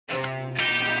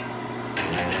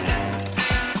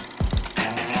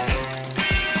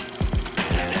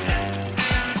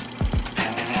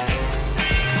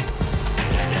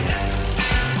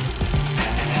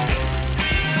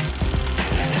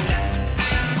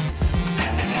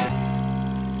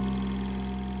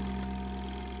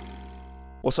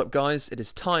What's up, guys? It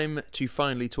is time to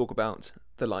finally talk about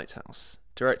The Lighthouse,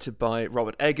 directed by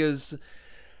Robert Eggers.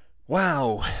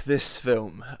 Wow, this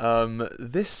film. Probably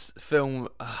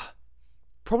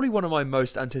one of my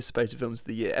most anticipated films of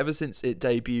the year, ever since it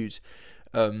debuted.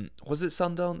 Was it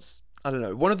Sundance? I don't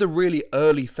know. One of the really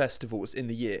early festivals in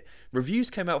the year.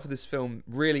 Reviews came out for this film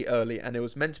really early, and it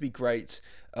was meant to be great.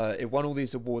 It won all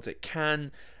these awards at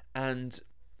Cannes, and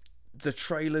the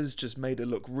trailers just made it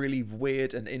look really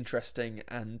weird and interesting,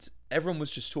 and everyone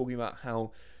was just talking about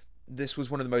how this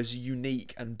was one of the most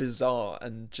unique and bizarre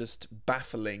and just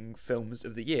baffling films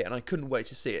of the year, and I couldn't wait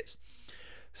to see it.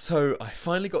 So I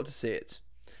finally got to see it,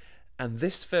 and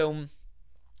this film,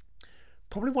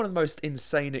 probably one of the most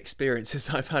insane experiences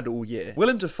I've had all year.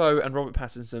 Willem Dafoe and Robert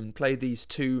Pattinson play these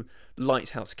two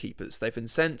lighthouse keepers. They've been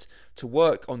sent to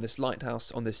work on this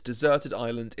lighthouse on this deserted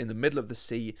island in the middle of the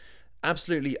sea,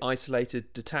 absolutely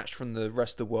isolated, detached from the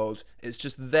rest of the world. It's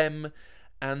just them,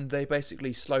 and they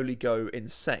basically slowly go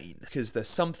insane because there's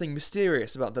something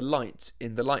mysterious about the light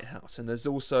in the lighthouse, and there's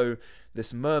also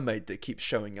this mermaid that keeps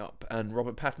showing up, and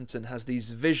Robert Pattinson has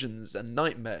these visions and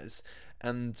nightmares,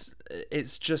 and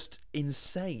it's just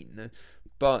insane.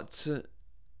 But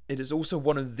it is also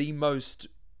one of the most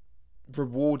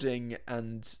rewarding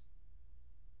and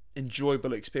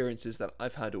enjoyable experiences that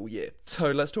I've had all year. So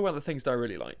let's talk about the things that I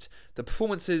really liked. The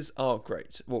performances are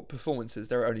great. Well,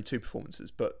 there are only two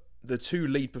performances, but the two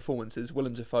lead performances,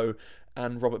 Willem Dafoe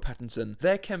and Robert Pattinson,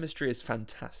 their chemistry is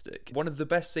fantastic. One of the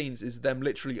best scenes is them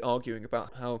literally arguing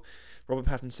about how Robert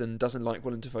Pattinson doesn't like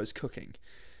Willem Dafoe's cooking.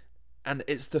 And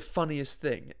it's the funniest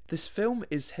thing. This film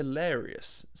is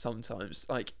hilarious sometimes.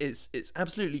 Like, it's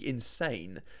absolutely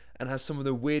insane and has some of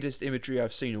the weirdest imagery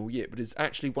I've seen all year, but it's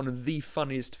actually one of the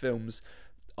funniest films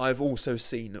I've also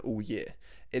seen all year.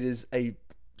 It is a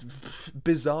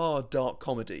bizarre dark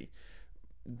comedy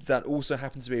that also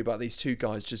happens to be about these two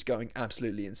guys just going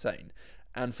absolutely insane.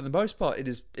 And for the most part,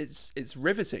 it's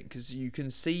riveting because you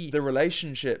can see the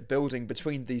relationship building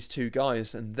between these two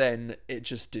guys, and then it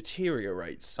just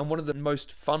deteriorates. And one of the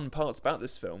most fun parts about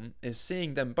this film is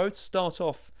seeing them both start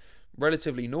off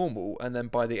relatively normal, and then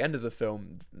by the end of the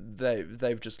film,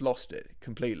 they've just lost it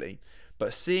completely.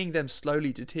 But seeing them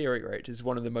slowly deteriorate is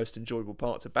one of the most enjoyable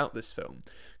parts about this film,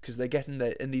 because they get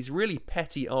in these really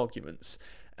petty arguments,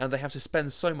 and they have to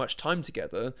spend so much time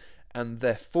together, and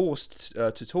they're forced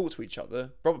to talk to each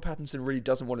other. Robert Pattinson really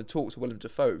doesn't want to talk to Willem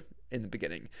Dafoe in the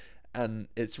beginning, and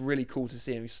it's really cool to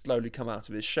see him slowly come out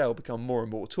of his shell, become more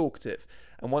and more talkative.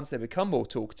 And once they become more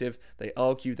talkative, they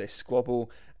argue, they squabble,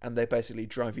 and they basically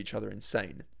drive each other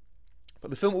insane.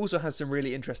 But the film also has some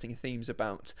really interesting themes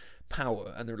about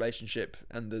power and the relationship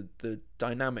and the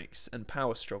dynamics and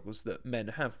power struggles that men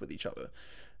have with each other.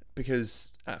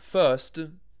 Because at first,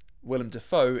 Willem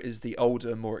Dafoe is the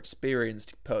older, more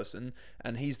experienced person,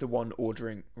 and he's the one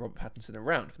ordering Robert Pattinson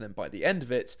around. But then by the end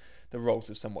of it, the roles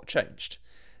have somewhat changed.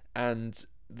 And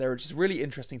there are just really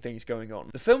interesting things going on.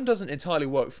 The film doesn't entirely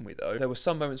work for me, though. There were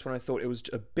some moments when I thought it was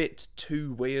a bit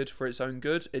too weird for its own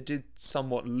good. It did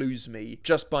somewhat lose me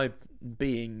just by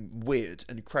being weird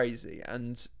and crazy,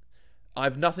 and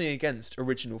I've nothing against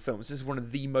original films. This is one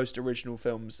of the most original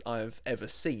films I've ever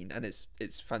seen, and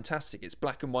it's fantastic. It's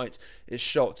black and white. It's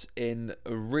shot in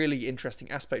a really interesting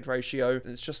aspect ratio, and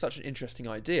it's just such an interesting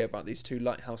idea about these two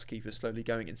lighthouse keepers slowly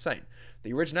going insane.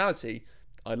 The originality,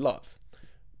 I love.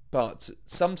 But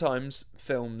sometimes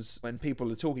films, when people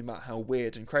are talking about how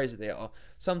weird and crazy they are,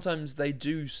 sometimes they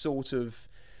do sort of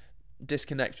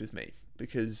disconnect with me,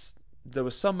 because there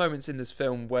were some moments in this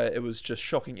film where it was just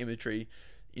shocking imagery,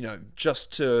 you know,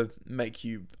 just to make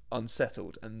you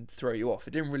unsettled and throw you off.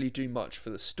 It didn't really do much for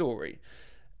the story,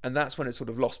 and that's when it sort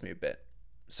of lost me a bit.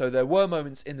 So there were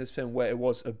moments in this film where it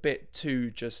was a bit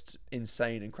too just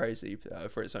insane and crazy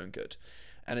for its own good,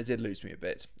 and it did lose me a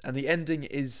bit. And the ending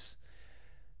is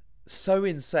so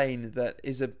insane that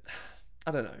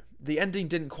I don't know. The ending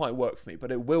didn't quite work for me,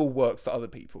 but it will work for other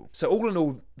people. So all in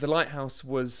all, The Lighthouse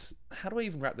was... How do I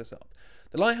even wrap this up?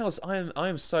 The Lighthouse, I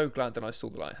am so glad that I saw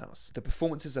The Lighthouse. The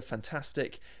performances are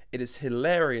fantastic. It is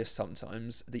hilarious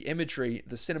sometimes. The imagery,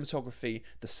 the cinematography,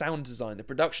 the sound design, the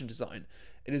production design,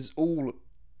 it is all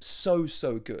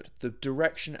so good. The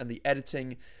direction and the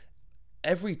editing,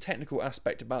 every technical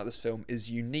aspect about this film is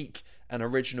unique and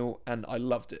original, and I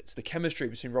loved it. The chemistry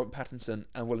between Robert Pattinson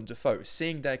and Willem Dafoe,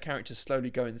 seeing their characters slowly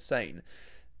go insane,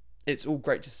 it's all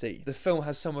great to see. The film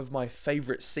has some of my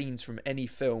favourite scenes from any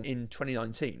film in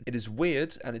 2019. It is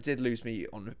weird, and it did lose me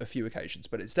on a few occasions,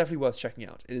 but it's definitely worth checking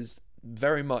out. It is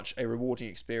very much a rewarding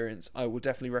experience. I will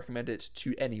definitely recommend it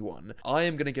to anyone. I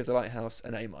am going to give The Lighthouse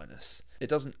an A-. It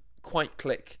doesn't quite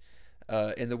click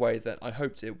in the way that I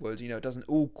hoped it would. You know, it doesn't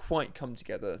all quite come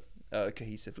together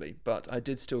cohesively, but I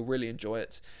did still really enjoy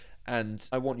it, and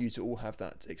I want you to all have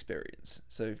that experience.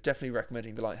 So definitely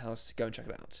recommending The Lighthouse. Go and check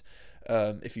it out.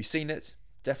 If you've seen it,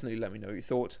 definitely let me know what you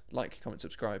thought. Like, comment,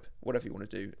 subscribe, whatever you want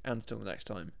to do. And until the next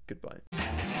time,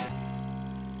 goodbye.